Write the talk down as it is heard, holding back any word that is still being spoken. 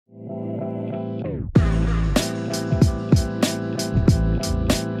Hi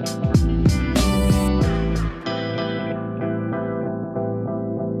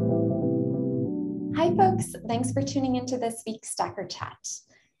folks, thanks for tuning into this week's Stacker Chat.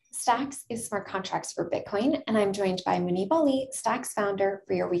 Stacks is smart contracts for Bitcoin, and I'm joined by Munib Ali, Stacks founder,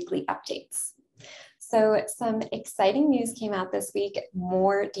 for your weekly updates. So some exciting news came out this week,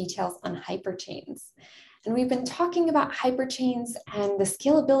 more details on Hyperchains. And we've been talking about Hyperchains and the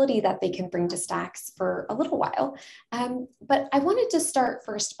scalability that they can bring to Stacks for a little while. But I wanted to start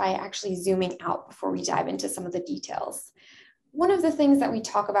first by actually zooming out before we dive into some of the details. One of the things that we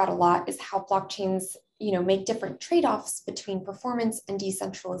talk about a lot is how blockchains, make different trade-offs between performance and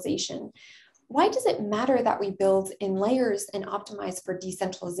decentralization. Why does it matter that we build in layers and optimize for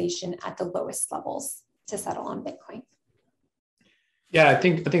decentralization at the lowest levels to settle on Bitcoin? Yeah, I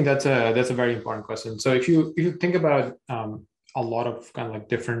think that's a very important question. So if you think about a lot of kind of like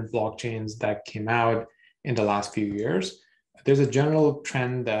different blockchains that came out in the last few years, there's a general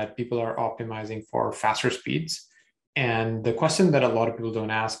trend that people are optimizing for faster speeds. And the question that a lot of people don't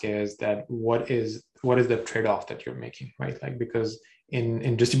ask is that what is the trade-off that you're making, right? Like, because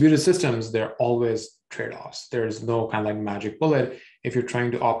in distributed systems, there are always trade-offs. There's no kind of like magic bullet. If you're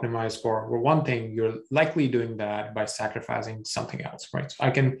trying to optimize for one thing, you're likely doing that by sacrificing something else, right? So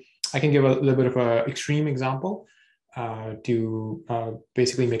I can give a little bit of an extreme example to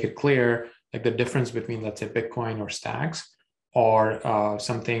basically make it clear, like the difference between, let's say, Bitcoin or Stacks, or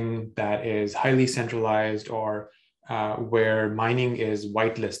something that is highly centralized, or where mining is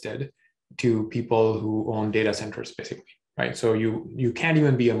whitelisted to people who own data centers, basically, right? So you can't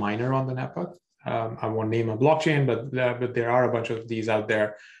even be a miner on the network. I won't name a blockchain, but there are a bunch of these out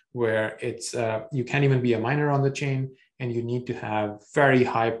there where it's you can't even be a miner on the chain, and you need to have very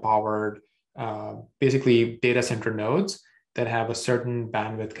high-powered, basically data center nodes that have a certain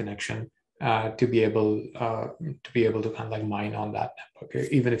bandwidth connection to be able to kind of like mine on that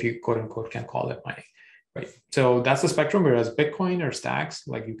network, even if you quote unquote can call it mining. Right. So that's the spectrum. Whereas Bitcoin or Stacks,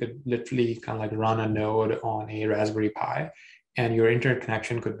 like you could literally kind of like run a node on a Raspberry Pi, and your internet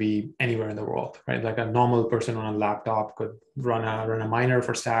connection could be anywhere in the world, right? Like a normal person on a laptop could run a miner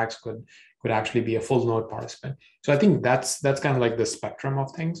for Stacks, could actually be a full node participant. So I think that's kind of like the spectrum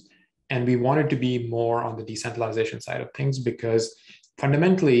of things. And we wanted to be more on the decentralization side of things, because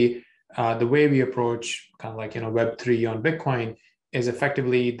fundamentally, the way we approach kind of like Web3 on Bitcoin is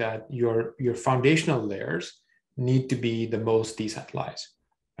effectively that your foundational layers need to be the most decentralized,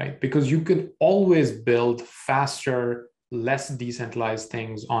 right? Because you could always build faster, less decentralized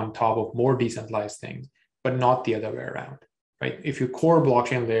things on top of more decentralized things, but not the other way around, right? If your core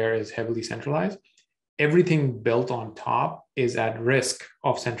blockchain layer is heavily centralized, everything built on top is at risk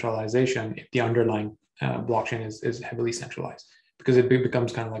of centralization if the underlying blockchain is heavily centralized, because it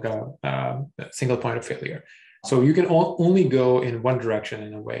becomes kind of like a single point of failure. So you can only go in one direction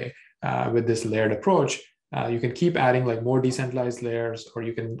in a way with this layered approach. You can keep adding like more decentralized layers, or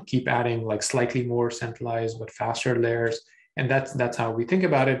you can keep adding like slightly more centralized but faster layers. And that's how we think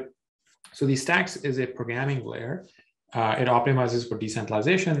about it. So the Stacks is a programming layer. It optimizes for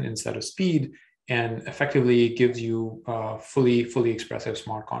decentralization instead of speed, and effectively gives you fully expressive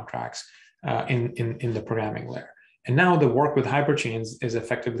smart contracts in the programming layer. And now the work with Hyperchains is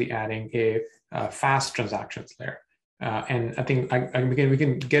effectively adding a fast transactions layer. And I think we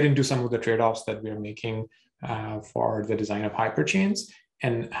can get into some of the trade-offs that we are making for the design of Hyperchains,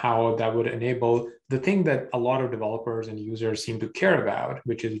 and how that would enable the thing that a lot of developers and users seem to care about,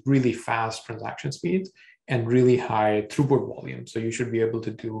 which is really fast transaction speeds and really high throughput volume. So you should be able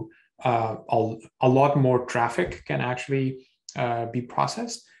to do a lot more traffic can actually be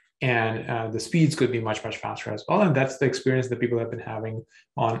processed, and the speeds could be much faster as well. And that's the experience that people have been having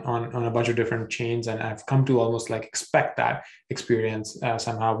on a bunch of different chains, and I've come to almost like expect that experience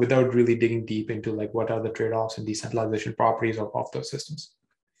somehow, without really digging deep into like what are the trade-offs and decentralization properties of those systems.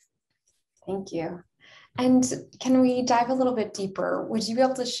 Thank you. And can we dive a little bit deeper? Would you be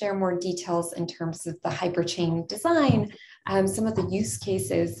able to share more details in terms of the Hyperchain design, some of the use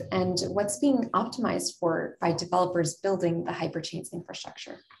cases, and what's being optimized for by developers building the Hyperchains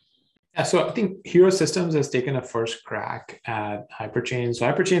infrastructure? Yeah, so I think Hero Systems has taken a first crack at Hyperchains. So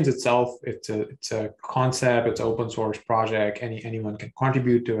Hyperchains itself, it's a concept, it's an open source project. Anyone can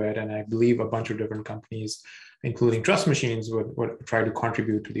contribute to it, and I believe a bunch of different companies, including Trust Machines, would try to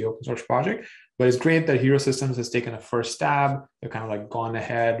contribute to the open source project. But it's great that Hero Systems has taken a first stab. They've kind of like gone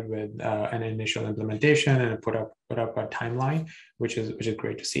ahead with an initial implementation and put up a timeline, which is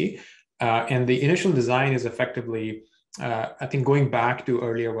great to see. And the initial design is effectively, I think, going back to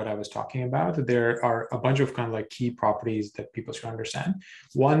earlier what I was talking about, there are a bunch of kind of like key properties that people should understand.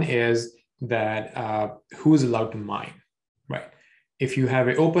 One is that who is allowed to mine, right? If you have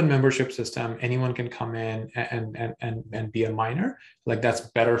an open membership system, anyone can come in and be a miner. Like that's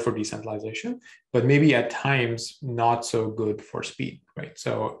better for decentralization, but maybe at times not so good for speed, right?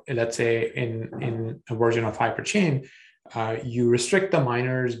 So let's say in a version of Hyperchain, you restrict the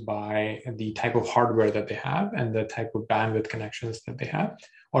miners by the type of hardware that they have and the type of bandwidth connections that they have.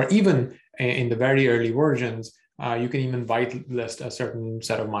 Or even in the very early versions, you can even whitelist a certain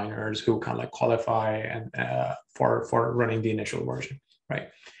set of miners who kind of like qualify and for running the initial version, right?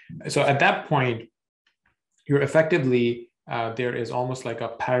 So at that point, you're effectively, there is almost like a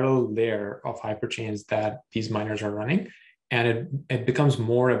parallel layer of hyperchains that these miners are running. And it becomes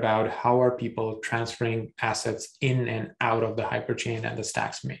more about how are people transferring assets in and out of the hyperchain and the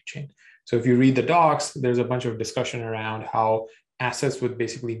Stacks main chain. So if you read the docs, there's a bunch of discussion around how assets would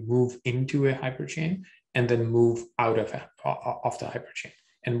basically move into a hyperchain and then move out of the hyperchain.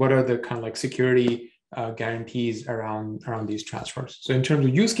 And what are the kind of like security guarantees around these transfers? So in terms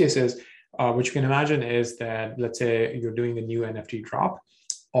of use cases, what you can imagine is that, let's say you're doing a new NFT drop,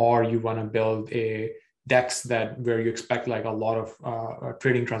 or you want to build a DEX that where you expect like a lot of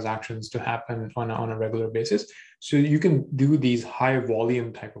trading transactions to happen on a regular basis. So you can do these high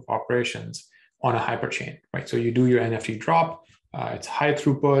volume type of operations on a hyperchain, right? So you do your NFT drop, it's high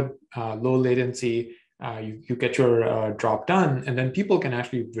throughput, low latency, you get your drop done, and then people can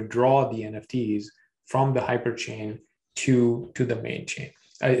actually withdraw the NFTs from the hyperchain to the main chain.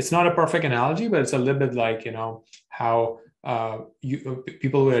 It's not a perfect analogy, but it's a little bit like, you know, how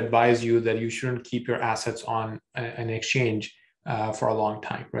people would advise you that you shouldn't keep your assets on an exchange for a long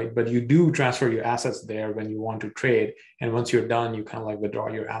time, right? But you do transfer your assets there when you want to trade. And once you're done, you kind of like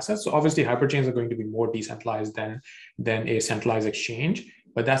withdraw your assets. So obviously hyperchains are going to be more decentralized than a centralized exchange.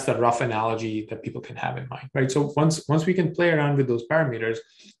 But that's the rough analogy that people can have in mind, right? So once we can play around with those parameters,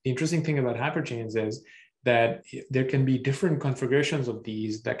 the interesting thing about hyperchains is that there can be different configurations of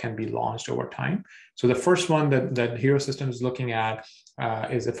these that can be launched over time. So the first one that Hero System is looking at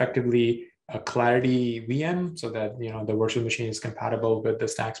is effectively a Clarity VM, so that, you know, the virtual machine is compatible with the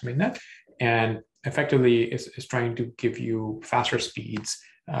Stacks mainnet, and effectively is trying to give you faster speeds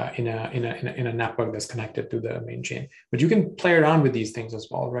in a network that's connected to the main chain. But you can play around with these things as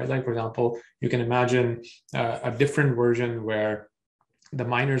well, right? Like, for example, you can imagine a different version where the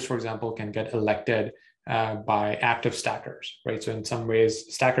miners, for example, can get elected by active stackers, right? So in some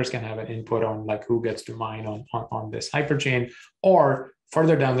ways, stackers can have an input on like who gets to mine on this hyperchain, or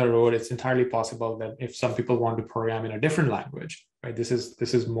further down the road, it's entirely possible that if some people want to program in a different language, right? This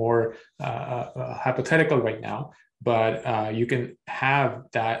is more hypothetical right now, but you can have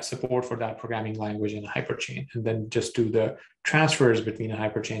that support for that programming language in a hyperchain, and then just do the transfers between a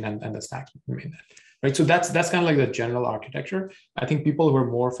hyperchain and the Stacks mainnet. Right, so that's kind of like the general architecture. I think people who are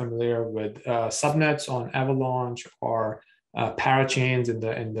more familiar with subnets on Avalanche or parachains in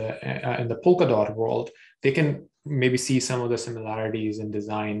the Polkadot world, they can maybe see some of the similarities in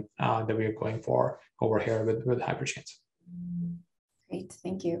design that we are going for over here with hyperchains. Great,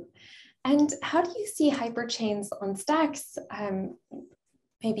 thank you. And how do you see hyperchains on Stacks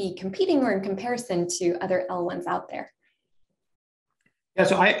maybe competing or in comparison to other L1s out there? Yeah,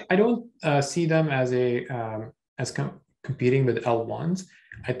 so I don't see them as competing with L1s.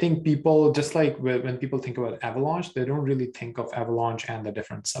 I think people, just like when people think about Avalanche, they don't really think of Avalanche and the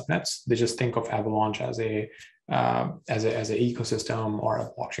different subnets. They just think of Avalanche as an ecosystem or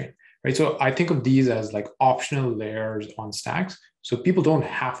a blockchain, right? So I think of these as like optional layers on Stacks. So people don't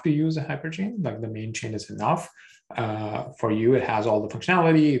have to use a hyperchain, like the main chain is enough. For you, it has all the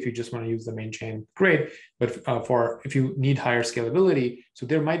functionality. If you just want to use the main chain, great. But if you need higher scalability, so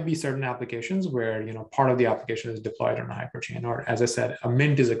there might be certain applications where, you know, part of the application is deployed on a hyperchain. Or as I said, a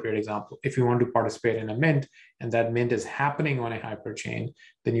mint is a great example. If you want to participate in a mint and that mint is happening on a hyperchain,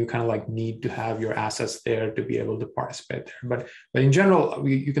 then you kind of like need to have your assets there to be able to participate there. But in general,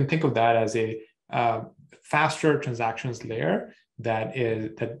 you can think of that as a faster transactions layer that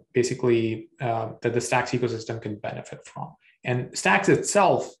basically that the Stacks ecosystem can benefit from. And Stacks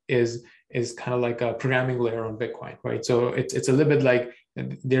itself is kind of like a programming layer on Bitcoin, right? So it's a little bit like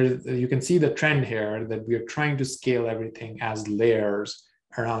you can see the trend here that we are trying to scale everything as layers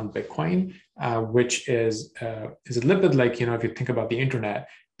around Bitcoin, which is a little bit like, you know, if you think about the internet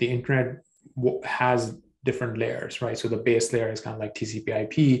has different layers, right? So the base layer is kind of like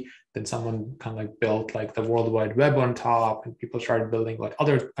TCP/IP. Then someone kind of like built like the World Wide Web on top, and people started building like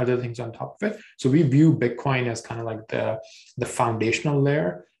other things on top of it. So we view Bitcoin as kind of like the foundational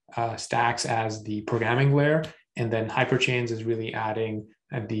layer, Stacks as the programming layer, and then Hyperchains is really adding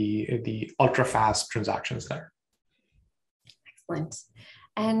the ultra fast transactions layer. Excellent.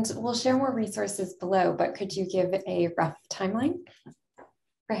 And we'll share more resources below, but could you give a rough timeline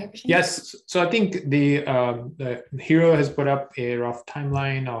for Hyperchains? Yes. So I think the Hero has put up a rough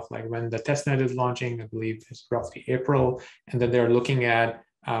timeline of like when the testnet is launching. I believe it's roughly April. And then they're looking at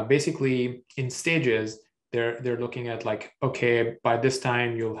basically in stages. They're looking at like, okay, by this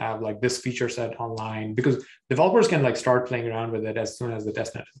time you'll have like this feature set online, because developers can like start playing around with it as soon as the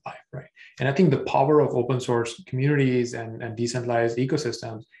testnet is live, right? And I think the power of open source communities and decentralized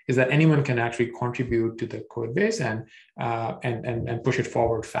ecosystems is that anyone can actually contribute to the code base and push it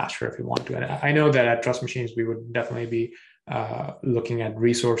forward faster if you want to. And I know that at Trust Machines we would definitely be looking at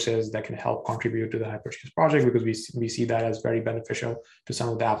resources that can help contribute to the Hyperchains project, because we see that as very beneficial to some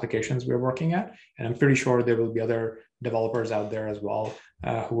of the applications we're working at. And I'm pretty sure there will be other developers out there as well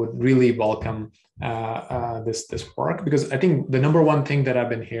who would really welcome this work, because I think the number one thing that I've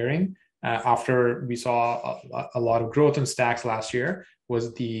been hearing after we saw a lot of growth in Stacks last year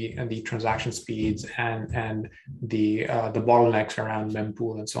was the transaction speeds and the bottlenecks around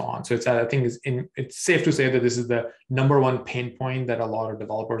mempool and so on. So I think it's safe to say that this is the number one pain point that a lot of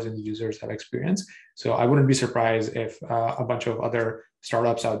developers and users have experienced. So I wouldn't be surprised if a bunch of other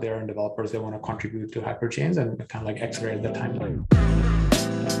startups out there and developers, they want to contribute to Hyperchains and kind of like accelerate the timeline.